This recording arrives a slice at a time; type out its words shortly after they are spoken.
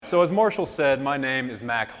So as Marshall said, my name is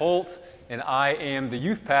Mac Holt, and I am the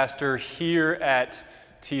youth pastor here at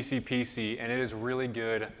TCPC, and it is really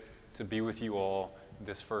good to be with you all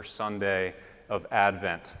this first Sunday of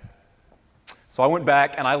Advent. So I went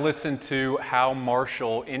back and I listened to how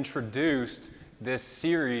Marshall introduced this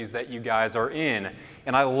series that you guys are in,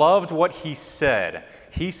 and I loved what he said.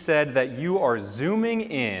 He said that you are zooming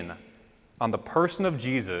in on the person of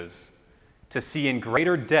Jesus to see in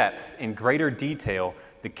greater depth, in greater detail,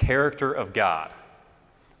 the character of God.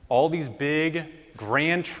 All these big,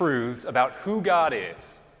 grand truths about who God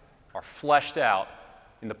is are fleshed out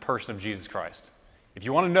in the person of Jesus Christ. If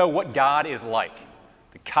you want to know what God is like,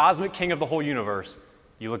 the cosmic king of the whole universe,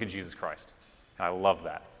 you look at Jesus Christ. And I love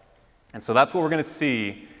that. And so that's what we're going to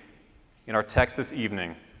see in our text this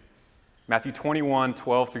evening. Matthew 21,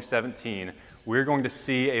 12 through 17, we're going to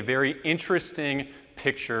see a very interesting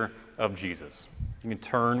picture of Jesus. You can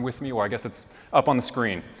turn with me, or I guess it's up on the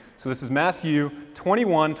screen. So this is Matthew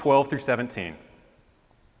 21, 12 through 17.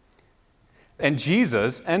 And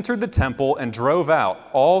Jesus entered the temple and drove out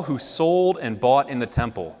all who sold and bought in the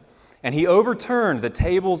temple. And he overturned the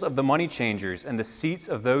tables of the money changers and the seats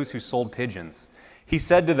of those who sold pigeons. He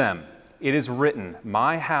said to them, "It is written,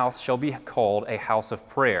 my house shall be called a house of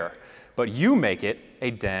prayer, but you make it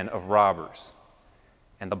a den of robbers."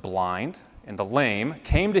 And the blind and the lame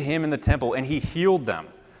came to him in the temple, and he healed them.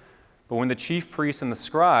 But when the chief priests and the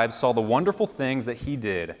scribes saw the wonderful things that he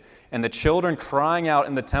did, and the children crying out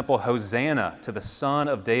in the temple, "Hosanna to the Son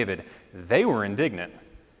of David," they were indignant.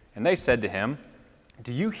 And they said to him,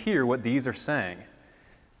 "Do you hear what these are saying?"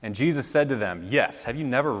 And Jesus said to them, "Yes, have you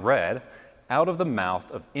never read, out of the mouth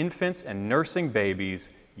of infants and nursing babies,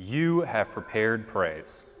 you have prepared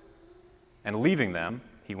praise." And leaving them,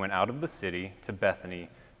 he went out of the city to Bethany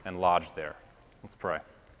and lodged there. Let's pray.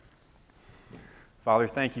 Father,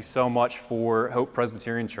 thank you so much for Hope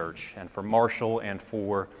Presbyterian Church and for Marshall and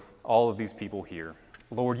for all of these people here.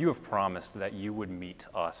 Lord, you have promised that you would meet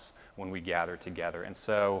us when we gather together. And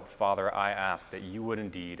so, Father, I ask that you would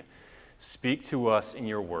indeed speak to us in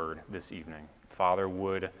your word this evening. Father,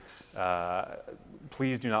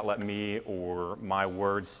 please do not let me or my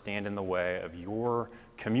words stand in the way of your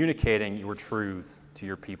communicating your truths to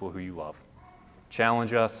your people who you love.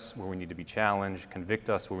 Challenge us where we need to be challenged, convict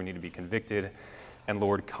us where we need to be convicted, and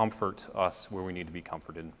Lord, comfort us where we need to be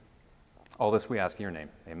comforted. All this we ask in your name.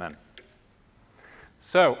 Amen.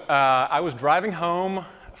 So, I was driving home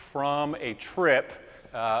from a trip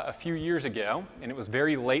a few years ago, and it was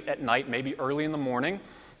very late at night, maybe early in the morning,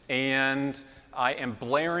 and I am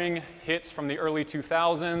blaring hits from the early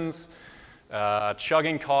 2000s,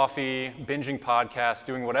 chugging coffee, binging podcasts,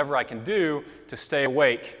 doing whatever I can do to stay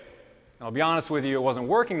awake. And I'll be honest with you, it wasn't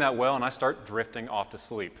working that well, and I start drifting off to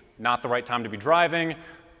sleep. Not the right time to be driving.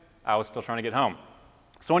 I was still trying to get home.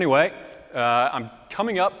 So anyway, I'm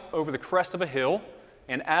coming up over the crest of a hill,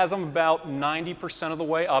 and as I'm about 90% of the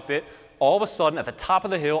way up it, all of a sudden, at the top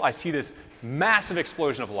of the hill, I see this massive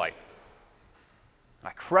explosion of light.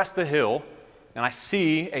 I crest the hill, and I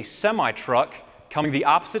see a semi-truck coming the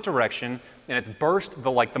opposite direction, and it's burst,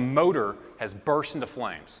 the motor has burst into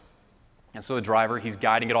flames. And so the driver, he's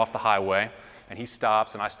guiding it off the highway, and he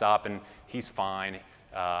stops, and I stop, and he's fine.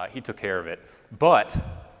 He took care of it. But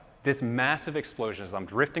this massive explosion, as I'm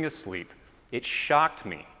drifting asleep, it shocked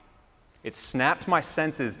me. It snapped my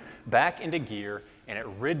senses back into gear, and it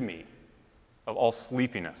rid me of all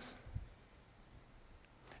sleepiness.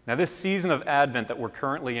 Now, this season of Advent that we're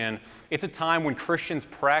currently in, it's a time when Christians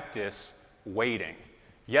practice waiting.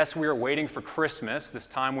 Yes, we are waiting for Christmas, this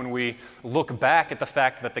time when we look back at the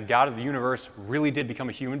fact that the God of the universe really did become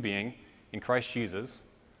a human being in Christ Jesus.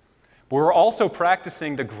 But we're also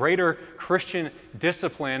practicing the greater Christian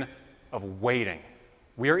discipline of waiting.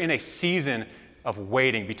 We are in a season of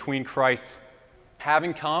waiting between Christ's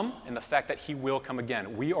having come and the fact that he will come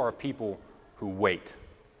again. We are a people who wait.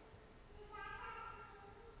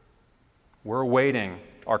 We're awaiting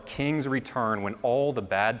our King's return when all the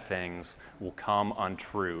bad things will come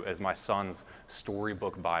untrue, as my son's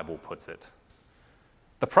storybook Bible puts it.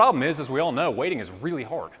 The problem is, as we all know, waiting is really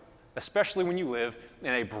hard, especially when you live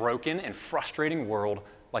in a broken and frustrating world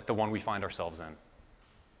like the one we find ourselves in.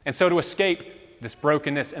 And so to escape this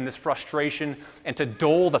brokenness and this frustration and to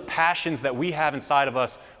dull the passions that we have inside of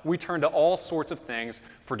us, we turn to all sorts of things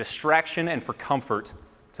for distraction and for comfort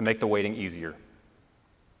to make the waiting easier.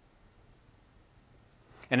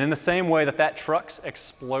 And in the same way that truck's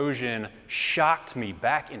explosion shocked me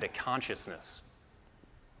back into consciousness,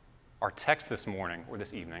 our text this morning, or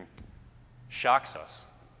this evening, shocks us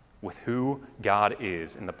with who God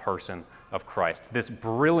is in the person of Christ. This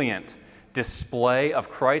brilliant display of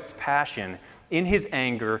Christ's passion in his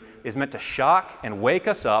anger is meant to shock and wake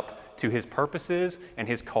us up to his purposes and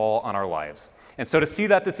his call on our lives. And so to see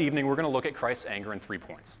that this evening, we're going to look at Christ's anger in 3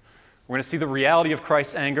 points. We're going to see the reality of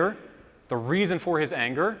Christ's anger, the reason for his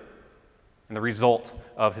anger, and the result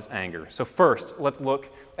of his anger. So first, let's look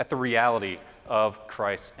at the reality of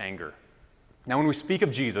Christ's anger. Now, when we speak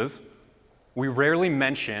of Jesus, we rarely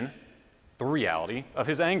mention the reality of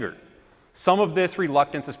his anger. Some of this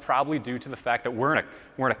reluctance is probably due to the fact that we're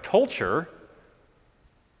in a culture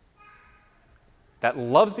that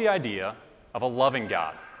loves the idea of a loving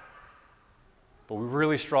God. But we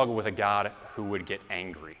really struggle with a God who would get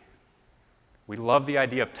angry. We love the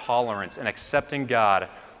idea of tolerance and accepting God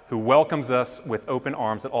who welcomes us with open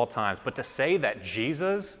arms at all times. But to say that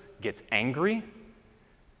Jesus gets angry,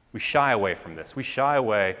 we shy away from this. We shy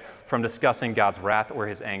away from discussing God's wrath or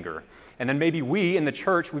his anger. And then maybe we in the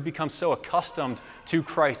church, we've become so accustomed to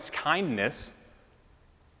Christ's kindness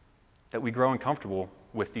that we grow uncomfortable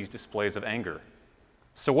with these displays of anger.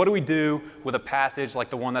 So what do we do with a passage like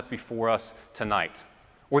the one that's before us tonight?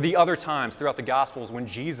 Or the other times throughout the Gospels when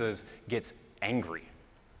Jesus gets angry?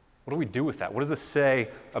 What do we do with that? What does this say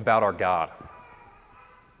about our God?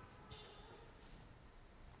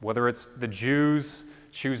 Whether it's the Jews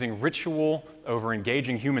choosing ritual over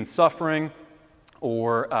engaging human suffering,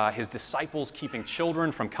 or his disciples keeping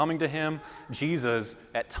children from coming to him, Jesus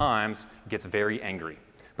at times gets very angry.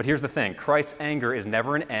 But here's the thing, Christ's anger is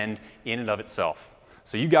never an end in and of itself.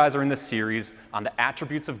 So you guys are in this series on the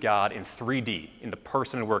attributes of God in 3D, in the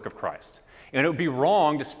person and work of Christ. And it would be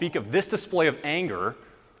wrong to speak of this display of anger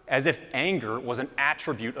as if anger was an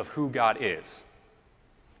attribute of who God is.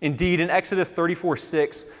 Indeed, in Exodus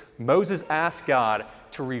 34:6, Moses asked God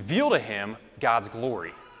to reveal to him God's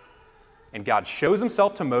glory. And God shows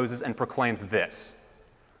himself to Moses and proclaims this: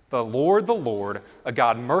 the Lord, a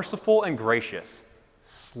God merciful and gracious,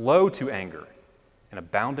 slow to anger, and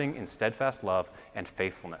abounding in steadfast love and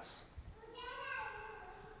faithfulness.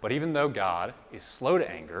 But even though God is slow to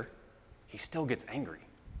anger, he still gets angry.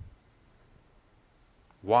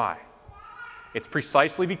 Why? It's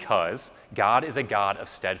precisely because God is a God of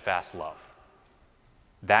steadfast love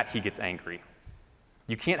that he gets angry.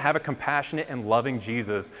 You can't have a compassionate and loving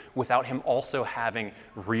Jesus without him also having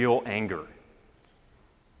real anger.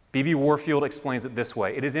 B.B. Warfield explains it this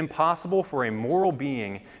way: it is impossible for a moral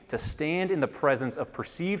being to stand in the presence of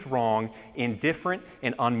perceived wrong, indifferent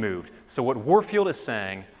and unmoved. So what Warfield is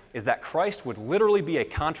saying is that Christ would literally be a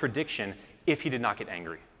contradiction if he did not get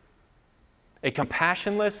angry. A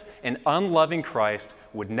compassionless and unloving Christ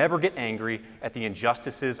would never get angry at the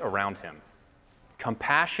injustices around him.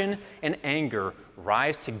 Compassion and anger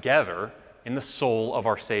rise together in the soul of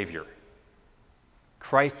our Savior.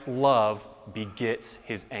 Christ's love begets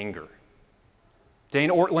his anger.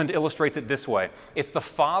 Dane Ortland illustrates it this way: it's the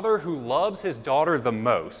father who loves his daughter the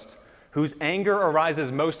most, whose anger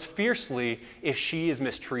arises most fiercely if she is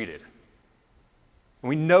mistreated. And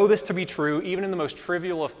we know this to be true even in the most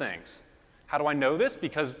trivial of things. How do I know this?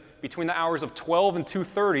 Because between the hours of 12 and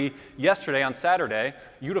 2:30 yesterday on Saturday,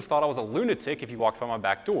 you'd have thought I was a lunatic if you walked by my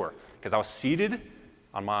back door, because I was seated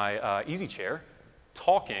on my easy chair,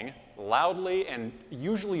 talking loudly and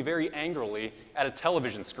usually very angrily at a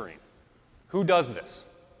television screen. Who does this?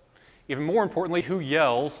 Even more importantly, who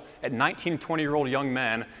yells at 19 and 20-year-old young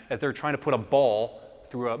men as they're trying to put a ball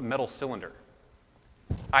through a metal cylinder?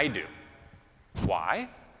 I do. Why?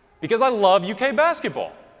 Because I love UK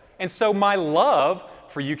basketball. And so my love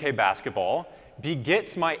for UK basketball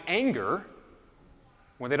begets my anger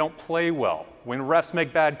when they don't play well, when refs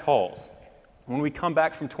make bad calls, when we come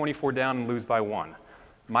back from 24 down and lose by 1.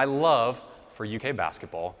 My love for UK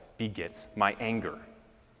basketball begets my anger.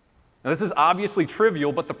 Now, this is obviously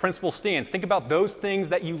trivial, but the principle stands. Think about those things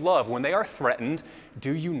that you love. When they are threatened,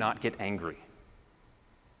 do you not get angry?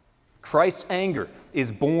 Christ's anger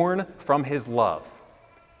is born from his love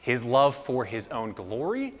for his own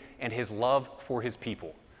glory and his love for his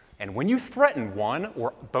people. And when you threaten one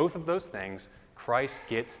or both of those things, Christ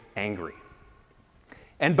gets angry.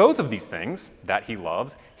 And both of these things that he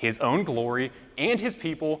loves, his own glory and his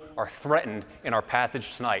people, are threatened in our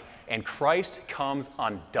passage tonight. And Christ comes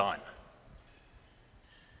undone.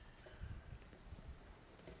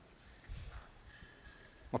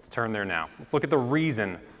 Let's turn there now. Let's look at the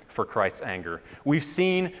reason for Christ's anger. We've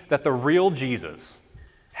seen that the real Jesus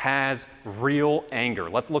has real anger.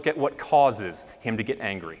 Let's look at what causes him to get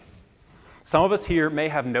angry. Some of us here may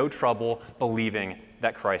have no trouble believing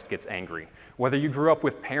that Christ gets angry. Whether you grew up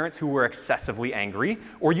with parents who were excessively angry,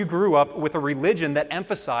 or you grew up with a religion that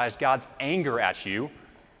emphasized God's anger at you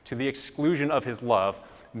to the exclusion of his love,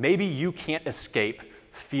 maybe you can't escape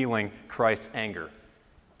feeling Christ's anger.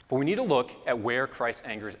 But we need to look at where Christ's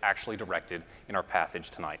anger is actually directed in our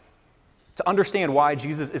passage tonight. To understand why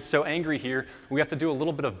Jesus is so angry here, we have to do a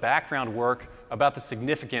little bit of background work about the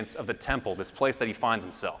significance of the temple, this place that he finds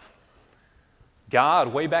himself. God,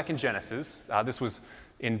 way back in Genesis, this was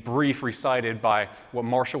in brief recited by what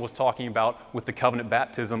Marshall was talking about with the covenant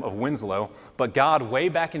baptism of Winslow, but God, way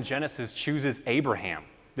back in Genesis, chooses Abraham,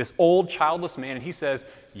 this old childless man, and he says,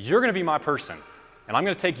 you're going to be my person, and I'm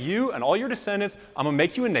going to take you and all your descendants, I'm going to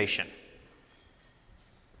make you a nation.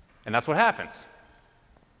 And that's what happens.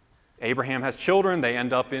 Abraham has children. They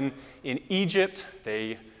end up in Egypt.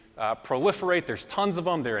 They proliferate. There's tons of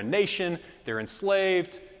them. They're a nation. They're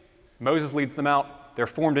enslaved. Moses leads them out. They're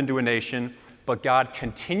formed into a nation. But God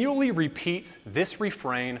continually repeats this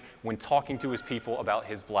refrain when talking to his people about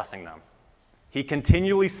his blessing them. He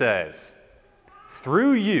continually says,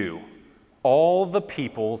 through you, all the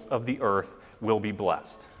peoples of the earth will be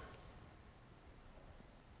blessed.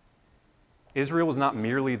 Israel was not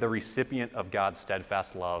merely the recipient of God's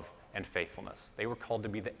steadfast love and faithfulness. They were called to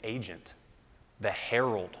be the agent, the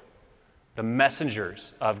herald, the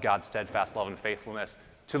messengers of God's steadfast love and faithfulness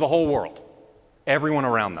to the whole world, everyone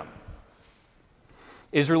around them.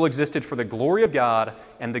 Israel existed for the glory of God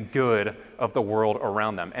and the good of the world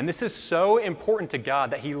around them. And this is so important to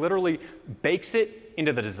God that he literally bakes it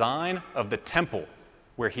into the design of the temple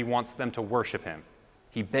where he wants them to worship him.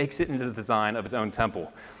 He bakes it into the design of his own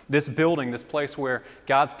temple. This building, this place where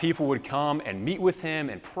God's people would come and meet with him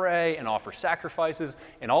and pray and offer sacrifices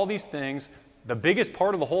and all these things, the biggest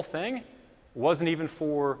part of the whole thing wasn't even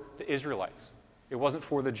for the Israelites. It wasn't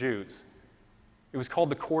for the Jews. It was called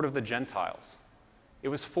the court of the Gentiles. It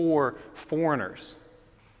was for foreigners,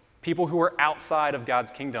 people who were outside of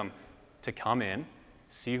God's kingdom, to come in,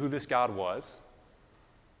 see who this God was,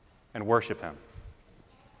 and worship him.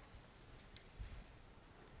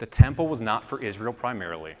 The temple was not for Israel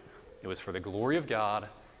primarily. It was for the glory of God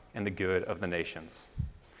and the good of the nations.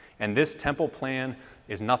 And this temple plan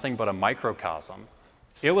is nothing but a microcosm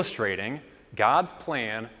illustrating God's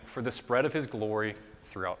plan for the spread of his glory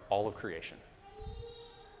throughout all of creation.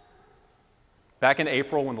 Back in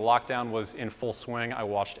April, when the lockdown was in full swing, I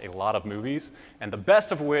watched a lot of movies, and the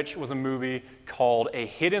best of which was a movie called A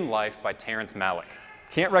Hidden Life by Terrence Malick.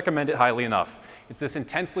 Can't recommend it highly enough. It's this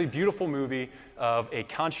intensely beautiful movie of a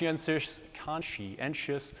conscientious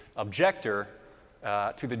objector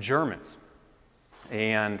to the Germans.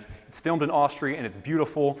 And it's filmed in Austria, and it's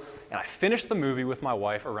beautiful. And I finished the movie with my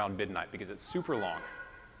wife around midnight because it's super long.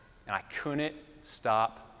 And I couldn't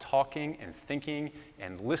stop talking and thinking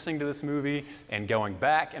and listening to this movie and going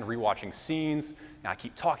back and rewatching scenes. And I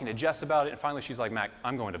keep talking to Jess about it, and finally she's like, Mac,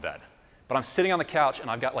 I'm going to bed. But I'm sitting on the couch, and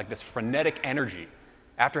I've got like this frenetic energy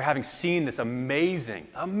after having seen this amazing,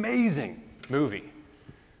 amazing movie.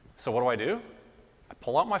 So what do? I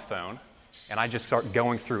pull out my phone, and I just start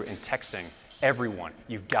going through and texting everyone,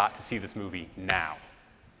 you've got to see this movie now.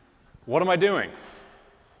 What am I doing?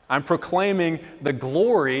 I'm proclaiming the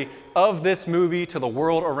glory of this movie to the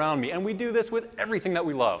world around me. And we do this with everything that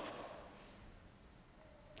we love.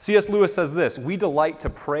 C.S. Lewis says this, we delight to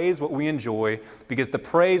praise what we enjoy because the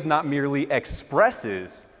praise not merely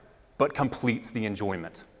expresses, but completes the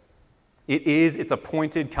enjoyment. It is its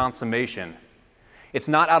appointed consummation. It's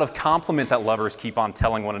not out of compliment that lovers keep on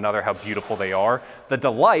telling one another how beautiful they are. The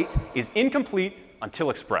delight is incomplete until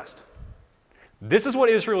expressed. This is what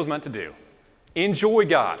Israel is meant to do. Enjoy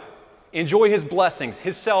God. Enjoy his blessings,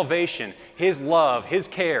 his salvation, his love, his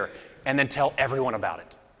care, and then tell everyone about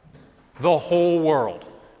it. The whole world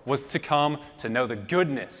was to come to know the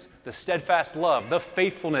goodness, the steadfast love, the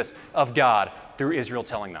faithfulness of God through Israel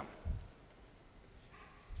telling them.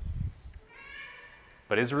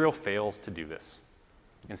 But Israel fails to do this.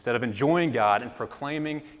 Instead of enjoying God and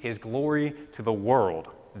proclaiming his glory to the world,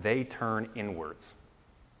 they turn inwards.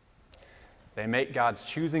 They make God's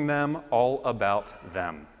choosing them all about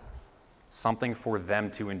them, something for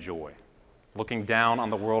them to enjoy, looking down on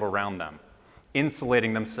the world around them,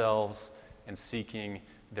 insulating themselves and seeking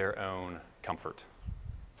their own comfort.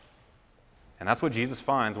 And that's what Jesus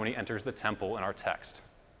finds when he enters the temple in our text.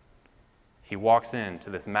 He walks into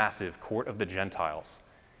this massive court of the Gentiles,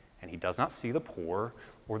 and he does not see the poor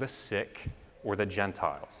or the sick or the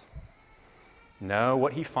Gentiles. No,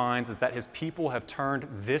 what he finds is that his people have turned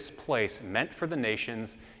this place meant for the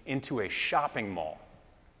nations into a shopping mall,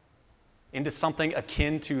 into something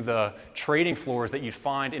akin to the trading floors that you'd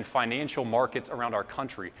find in financial markets around our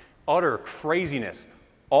country. Utter craziness,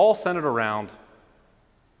 all centered around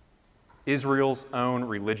Israel's own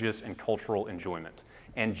religious and cultural enjoyment.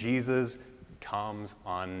 And Jesus comes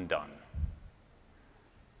undone.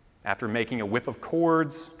 After making a whip of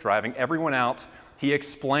cords, driving everyone out, he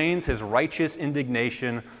explains his righteous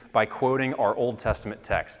indignation by quoting our Old Testament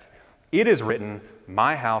text. It is written,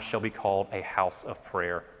 "My house shall be called a house of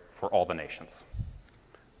prayer for all the nations."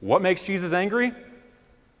 What makes Jesus angry?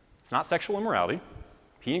 It's not sexual immorality.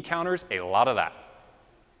 He encounters a lot of that.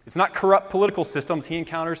 It's not corrupt political systems. He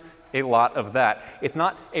encounters a lot of that. It's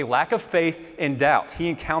not a lack of faith and doubt. He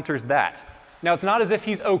encounters that. Now, it's not as if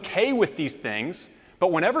he's okay with these things,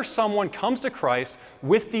 but whenever someone comes to Christ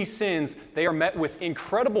with these sins, they are met with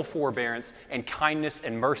incredible forbearance and kindness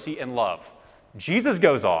and mercy and love. Jesus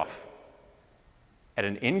goes off at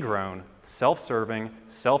an ingrown, self-serving,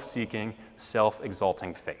 self-seeking,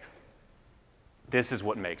 self-exalting faith. This is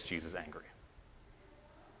what makes Jesus angry.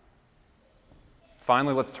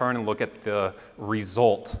 Finally, let's turn and look at the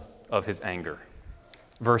result of his anger.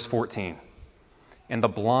 Verse 14. And the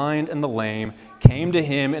blind and the lame came to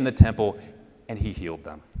him in the temple, and he healed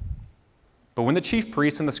them. But when the chief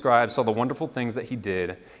priests and the scribes saw the wonderful things that he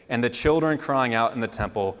did, and the children crying out in the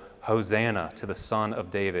temple, "Hosanna to the Son of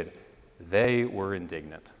David," they were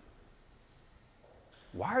indignant.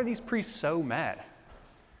 Why are these priests so mad?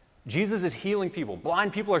 Jesus is healing people.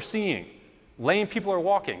 Blind people are seeing. Lame people are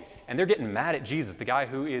walking. And they're getting mad at Jesus, the guy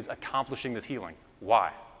who is accomplishing this healing.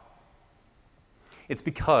 Why? It's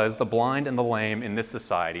because the blind and the lame in this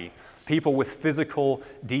society, people with physical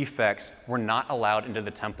defects, were not allowed into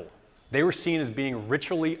the temple. They were seen as being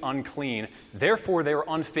ritually unclean. Therefore, they were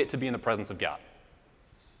unfit to be in the presence of God.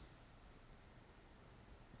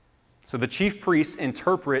 So the chief priests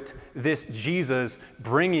interpret this Jesus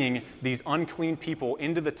bringing these unclean people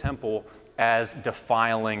into the temple as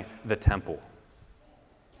defiling the temple.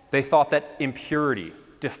 They thought that impurity,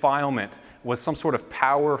 defilement, was some sort of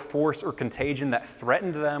power, force, or contagion that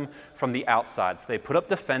threatened them from the outside. So they put up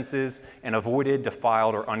defenses and avoided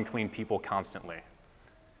defiled or unclean people constantly.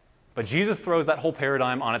 But Jesus throws that whole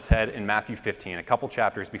paradigm on its head in Matthew 15, a couple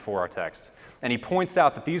chapters before our text. And he points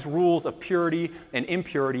out that these rules of purity and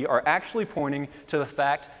impurity are actually pointing to the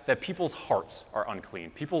fact that people's hearts are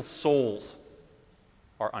unclean, people's souls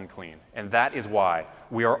are unclean. And that is why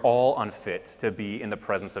we are all unfit to be in the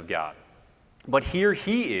presence of God. But here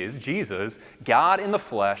he is, Jesus, God in the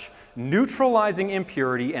flesh, neutralizing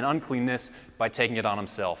impurity and uncleanness by taking it on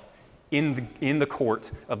himself in the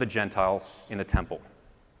court of the Gentiles in the temple.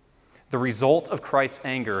 The result of Christ's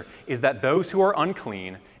anger is that those who are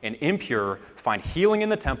unclean and impure find healing in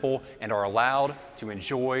the temple and are allowed to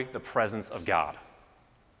enjoy the presence of God.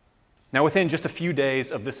 Now, within just a few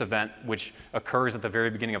days of this event, which occurs at the very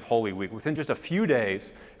beginning of Holy Week, within just a few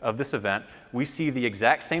days of this event, we see the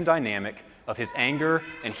exact same dynamic of his anger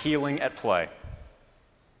and healing at play.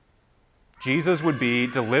 Jesus would be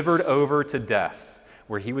delivered over to death,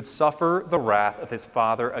 where he would suffer the wrath of his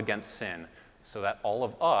Father against sin, so that all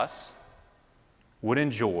of us would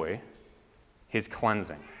enjoy his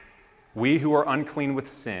cleansing. We who are unclean with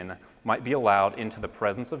sin might be allowed into the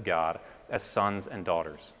presence of God as sons and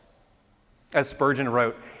daughters. As Spurgeon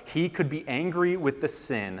wrote, he could be angry with the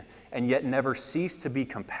sin and yet never cease to be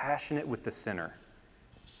compassionate with the sinner.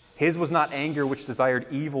 His was not anger which desired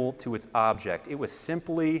evil to its object. It was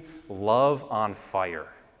simply love on fire.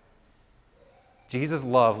 Jesus'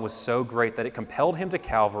 love was so great that it compelled him to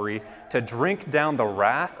Calvary to drink down the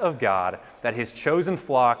wrath of God that his chosen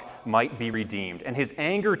flock might be redeemed. And his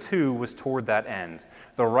anger, too, was toward that end.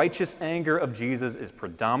 The righteous anger of Jesus is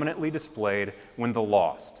predominantly displayed when the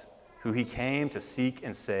lost, who he came to seek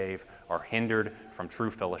and save, are hindered from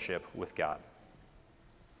true fellowship with God.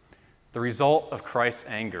 The result of Christ's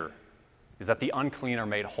anger is that the unclean are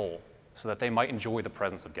made whole so that they might enjoy the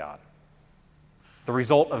presence of God. The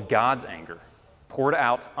result of God's anger, poured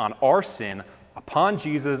out on our sin upon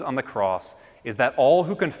Jesus on the cross, is that all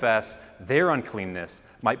who confess their uncleanness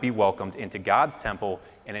might be welcomed into God's temple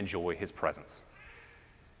and enjoy his presence.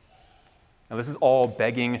 Now, this is all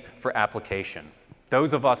begging for application.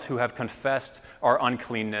 Those of us who have confessed our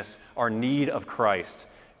uncleanness, our need of Christ,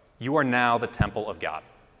 you are now the temple of God.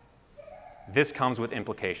 This comes with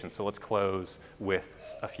implications, so let's close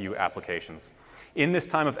with a few applications. In this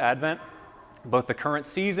time of Advent, both the current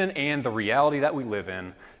season and the reality that we live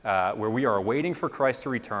in, where we are waiting for Christ to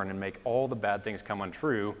return and make all the bad things come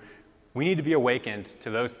untrue, we need to be awakened to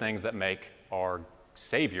those things that make our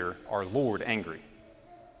Savior, our Lord, angry.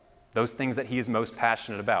 Those things that he is most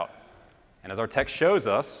passionate about. And as our text shows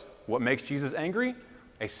us, what makes Jesus angry?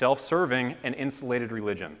 A self-serving and insulated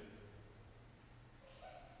religion.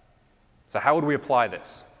 So how would we apply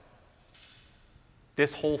this?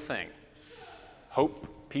 This whole thing, Hope,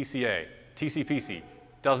 PCA, TCPC,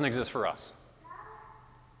 doesn't exist for us.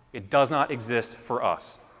 It does not exist for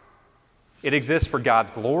us. It exists for God's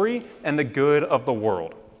glory and the good of the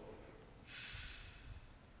world.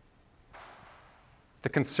 The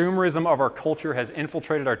consumerism of our culture has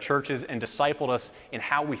infiltrated our churches and discipled us in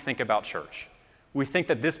how we think about church. We think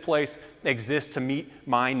that this place exists to meet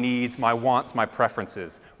my needs, my wants, my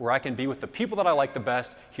preferences, where I can be with the people that I like the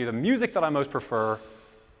best, hear the music that I most prefer,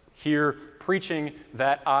 hear preaching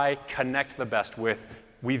that I connect the best with.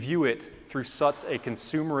 We view it through such a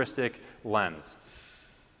consumeristic lens.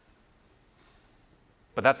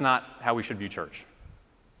 But that's not how we should view church.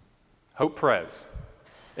 Hope Pres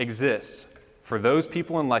exists for those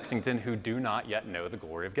people in Lexington who do not yet know the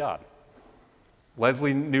glory of God.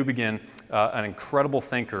 Leslie Newbegin, an incredible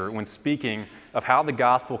thinker, when speaking of how the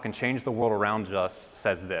gospel can change the world around us,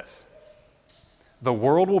 says this: "The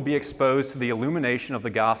world will be exposed to the illumination of the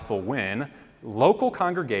gospel when local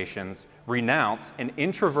congregations renounce an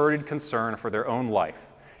introverted concern for their own life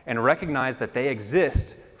and recognize that they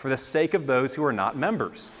exist for the sake of those who are not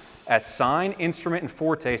members, as sign, instrument, and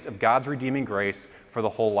foretaste of God's redeeming grace for the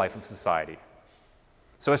whole life of society."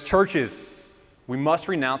 So as churches, we must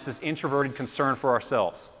renounce this introverted concern for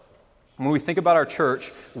ourselves. When we think about our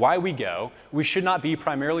church, why we go, we should not be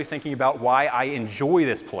primarily thinking about why I enjoy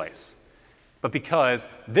this place, but because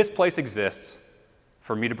this place exists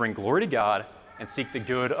for me to bring glory to God and seek the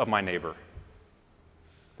good of my neighbor.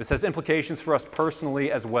 This has implications for us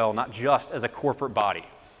personally as well, not just as a corporate body.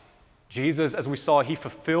 Jesus, as we saw, he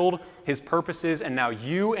fulfilled his purposes, and now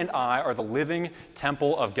you and I are the living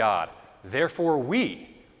temple of God. Therefore, we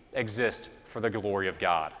exist for the glory of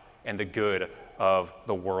God and the good of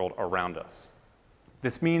the world around us.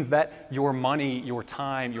 This means that your money, your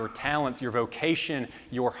time, your talents, your vocation,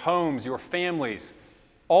 your homes, your families,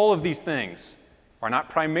 all of these things are not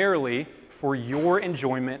primarily for your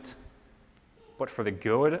enjoyment, but for the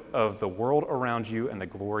good of the world around you and the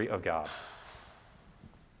glory of God.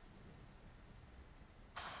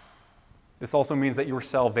 This also means that your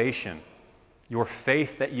salvation, your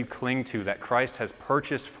faith that you cling to, that Christ has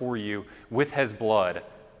purchased for you with his blood,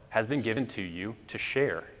 has been given to you to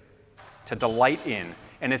share, to delight in,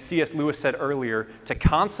 and as C.S. Lewis said earlier, to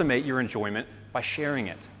consummate your enjoyment by sharing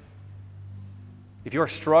it. If you are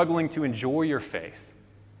struggling to enjoy your faith,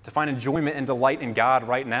 to find enjoyment and delight in God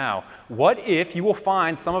right now, what if you will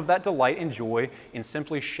find some of that delight and joy in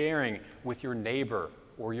simply sharing with your neighbor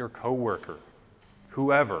or your coworker,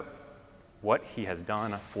 whoever, what he has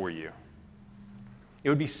done for you? It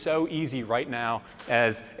would be so easy right now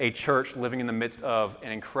as a church living in the midst of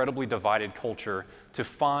an incredibly divided culture to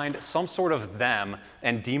find some sort of them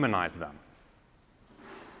and demonize them,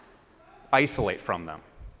 isolate from them.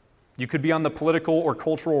 You could be on the political or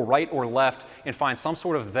cultural right or left and find some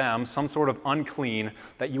sort of them, some sort of unclean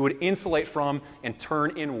that you would insulate from and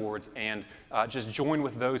turn inwards and just join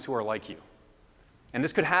with those who are like you. And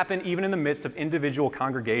this could happen even in the midst of individual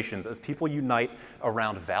congregations as people unite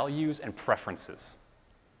around values and preferences.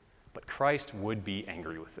 But Christ would be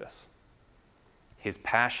angry with this. His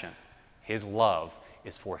passion, his love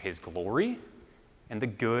is for his glory and the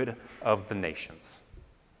good of the nations.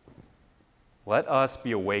 Let us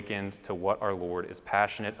be awakened to what our Lord is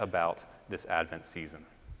passionate about this Advent season.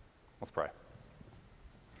 Let's pray.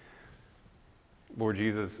 Lord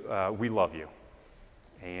Jesus, we love you.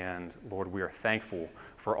 And Lord, we are thankful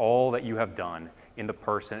for all that you have done in the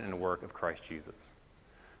person and work of Christ Jesus.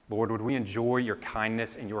 Lord, would we enjoy your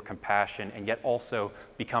kindness and your compassion and yet also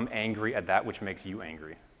become angry at that which makes you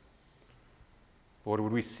angry? Lord,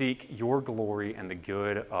 would we seek your glory and the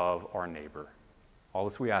good of our neighbor? All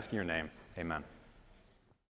this we ask in your name. Amen.